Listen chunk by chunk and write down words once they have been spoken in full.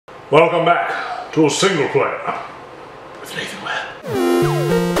Welcome back to a single player with Nathan Webb.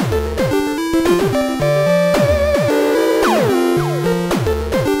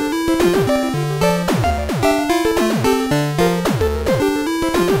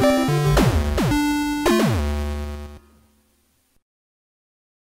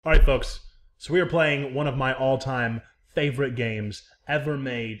 Alright folks, so we are playing one of my all-time favorite games ever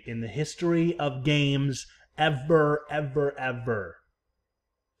made in the history of games ever.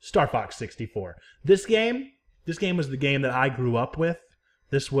 Star Fox 64. This game was the game that I grew up with.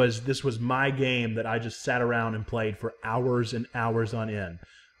 This was my game that I just sat around and played for hours and hours on end.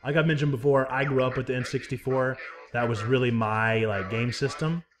 Like I've mentioned before, I grew up with the N64. That was really my game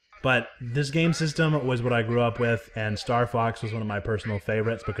system. But this game system was what I grew up with, and Star Fox was one of my personal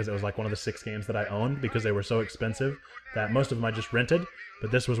favorites because it was like one of the 6 games that I owned because they were so expensive that most of them I just rented,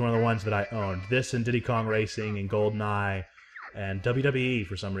 but this was one of the ones that I owned. This and Diddy Kong Racing and GoldenEye and WWE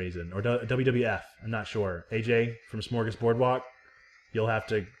for some reason, or WWF, I'm not sure. AJ from Smorgasbord Walk, you'll have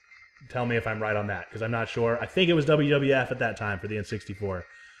to tell me if I'm right on that because I'm not sure. I think it was WWF at that time for the N64.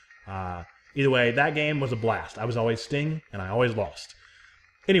 Either way, that game was a blast. I was always Sting, and I always lost.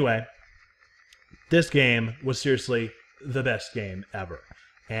 Anyway, this game was seriously the best game ever.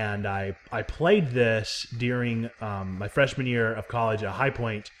 And I played this during my freshman year of college at High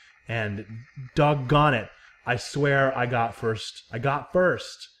Point, and doggone it, I swear I got first. I got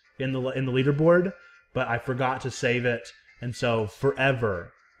first in the leaderboard, but I forgot to save it. And so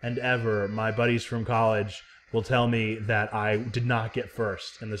forever and ever, my buddies from college will tell me that I did not get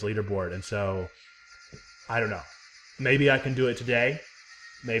first in this leaderboard. And so, I don't know. Maybe I can do it today.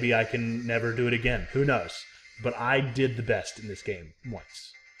 Maybe I can never do it again. Who knows? But I did the best in this game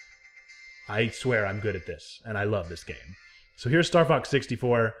once. I swear I'm good at this, and I love this game. So here's Star Fox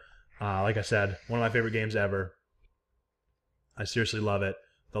 64. Like I said, one of my favorite games ever. I seriously love it.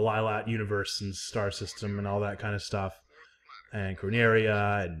 The Lilat universe and star system and all that kind of stuff. And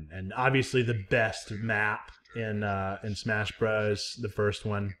Corneria, and obviously the best map in Smash Bros. The first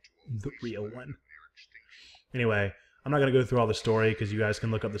one. The real one. Anyway, I'm not going to go through all the story because you guys can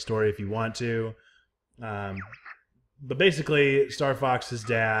look up the story if you want to. But basically, Star Fox's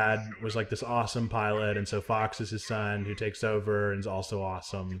dad was like this awesome pilot, and so Fox is his son who takes over and is also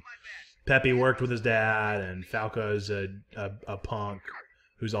awesome. Peppy worked with his dad, and Falco's a punk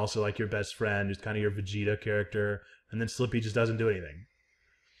who's also like your best friend, who's kind of your Vegeta character, and then Slippy just doesn't do anything.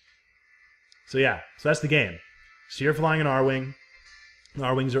 So yeah, so that's the game. So you're flying an R-Wing. The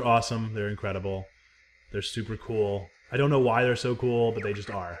R-Wings are awesome. They're incredible. They're super cool. I don't know why they're so cool, but they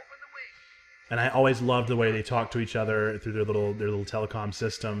just are. And I always loved the way they talk to each other through their little telecom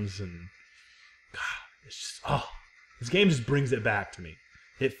systems, and God, it's just this game just brings it back to me.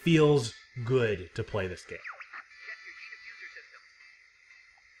 It feels good to play this game.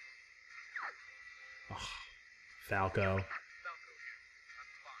 Oh, Falco.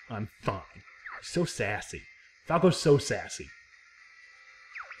 I'm fine. He's so sassy. Falco's so sassy.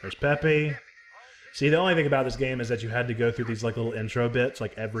 There's Peppy. See, the only thing about this game is that you had to go through these little intro bits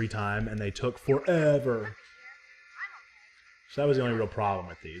every time, and they took forever. So that was the only real problem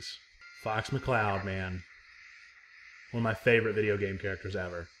with these. Fox McCloud, man. One of my favorite video game characters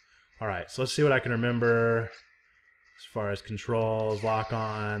ever. Alright, so let's see what I can remember as far as controls, lock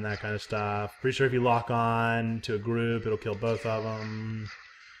on, that kind of stuff. Pretty sure if you lock on to a group, it'll kill both of them.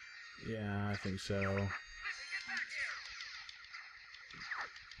 Yeah, I think so.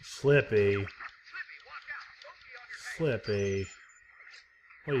 Slippy. Slippy.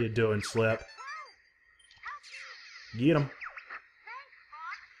 What are you doing, Slip? Get him.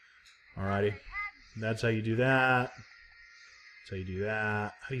 Alrighty. That's how you do that. That's how you do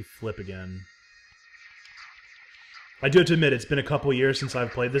that. How do you flip again? I do have to admit, it's been a couple years since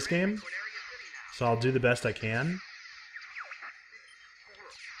I've played this game, so I'll do the best I can.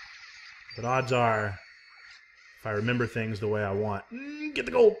 But odds are, if I remember things the way I want... get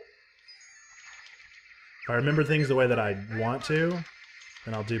the gold! If I remember things the way that I want to,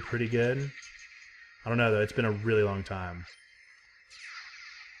 then I'll do pretty good. I don't know, though. It's been a really long time.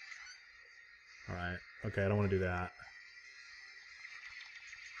 Alright. Okay, I don't want to do that.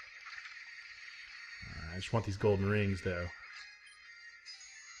 I just want these golden rings, though.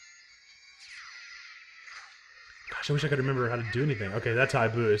 Gosh, I wish I could remember how to do anything. Okay, that's how I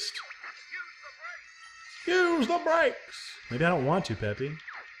boost. Use the brakes! Maybe I don't want to, Peppy.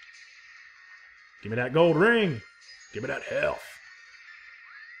 Give me that gold ring. Give me that health.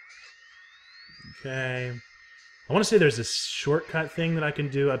 Okay. I want to say there's this shortcut thing that I can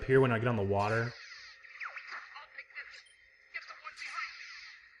do up here when I get on the water.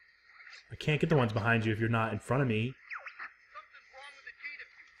 I can't get the ones behind you if you're not in front of me.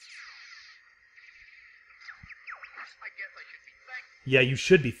 Yeah, you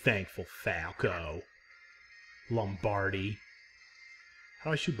should be thankful, Falco. Lombardi.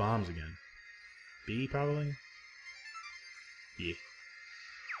 How do I shoot bombs again? B, probably? Yeah.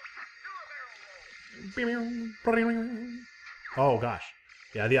 Oh, gosh.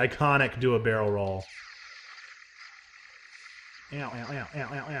 Yeah, the iconic do a barrel roll. Ow, ow, ow,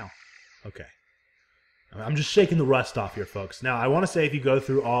 ow, ow, ow. Okay. I'm just shaking the rust off here, folks. Now, I want to say if you go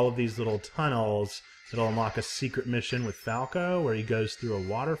through all of these little tunnels, it'll unlock a secret mission with Falco where he goes through a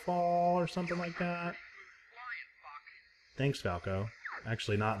waterfall or something like that. Thanks, Falco.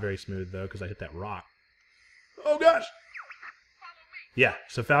 Actually, not very smooth, though, because I hit that rock. Oh, gosh! Yeah,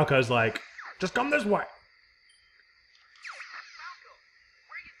 so Falco's like, just come this way.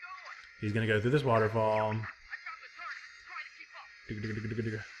 He's going to go through this waterfall.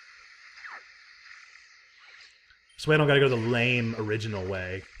 This way I don't gotta go the lame original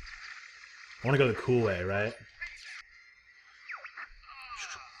way. I wanna go the cool way, right?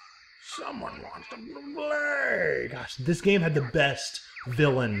 Someone wants to play! Gosh, this game had the best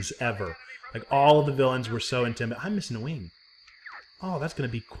villains ever. Like, all of the villains were so intimidating. I'm missing a wing. Oh, that's gonna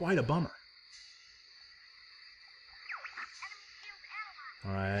be quite a bummer.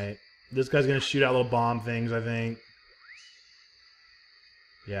 Alright. This guy's gonna shoot out little bomb things, I think.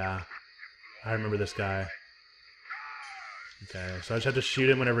 Yeah. I remember this guy. Okay, so I just have to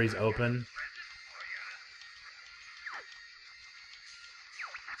shoot him whenever he's open.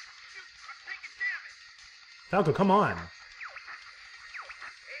 Falco, come on!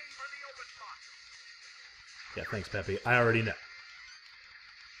 Yeah, thanks, Peppy. I already know.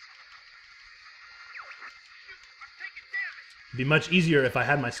 It'd be much easier if I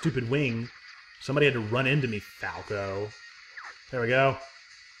had my stupid wing. Somebody had to run into me, Falco. There we go.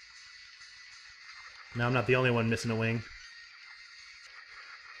 Now I'm not the only one missing a wing.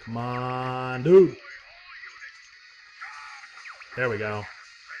 Come on, dude. There we go.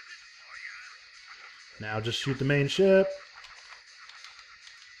 Now just shoot the main ship.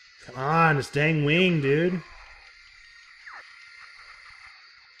 Come on, this dang wing, dude.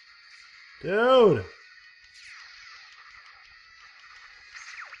 Dude.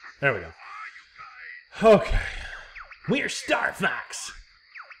 There we go. Okay. We're Star Fox.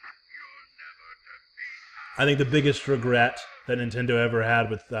 I think the biggest regret that Nintendo ever had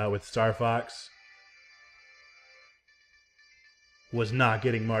with Star Fox was not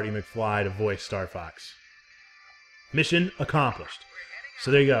getting Marty McFly to voice Star Fox. Mission accomplished.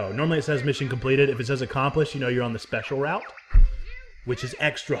 So there you go. Normally it says mission completed. If it says accomplished, you know you're on the special route, which is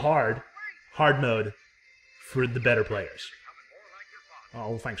extra hard. Hard mode for the better players.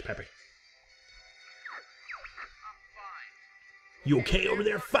 Oh, thanks, Peppy. You okay over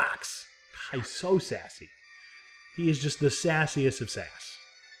there, Fox? He's so sassy. He is just the sassiest of sass.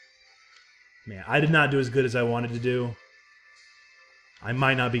 Man, I did not do as good as I wanted to do. I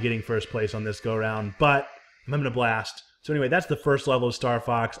might not be getting first place on this go-around, but I'm having a blast. So anyway, that's the first level of Star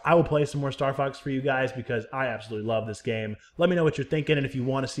Fox. I will play some more Star Fox for you guys because I absolutely love this game. Let me know what you're thinking, and if you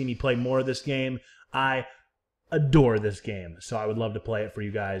want to see me play more of this game, I adore this game, so I would love to play it for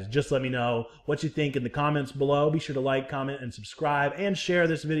you guys. Just let me know what you think in the comments below. Be sure to like, comment, and subscribe, and share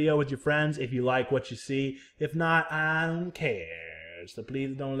this video with your friends if you like what you see. If not, I don't care, so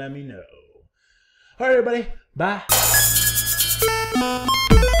please don't let me know. Alright, everybody, bye.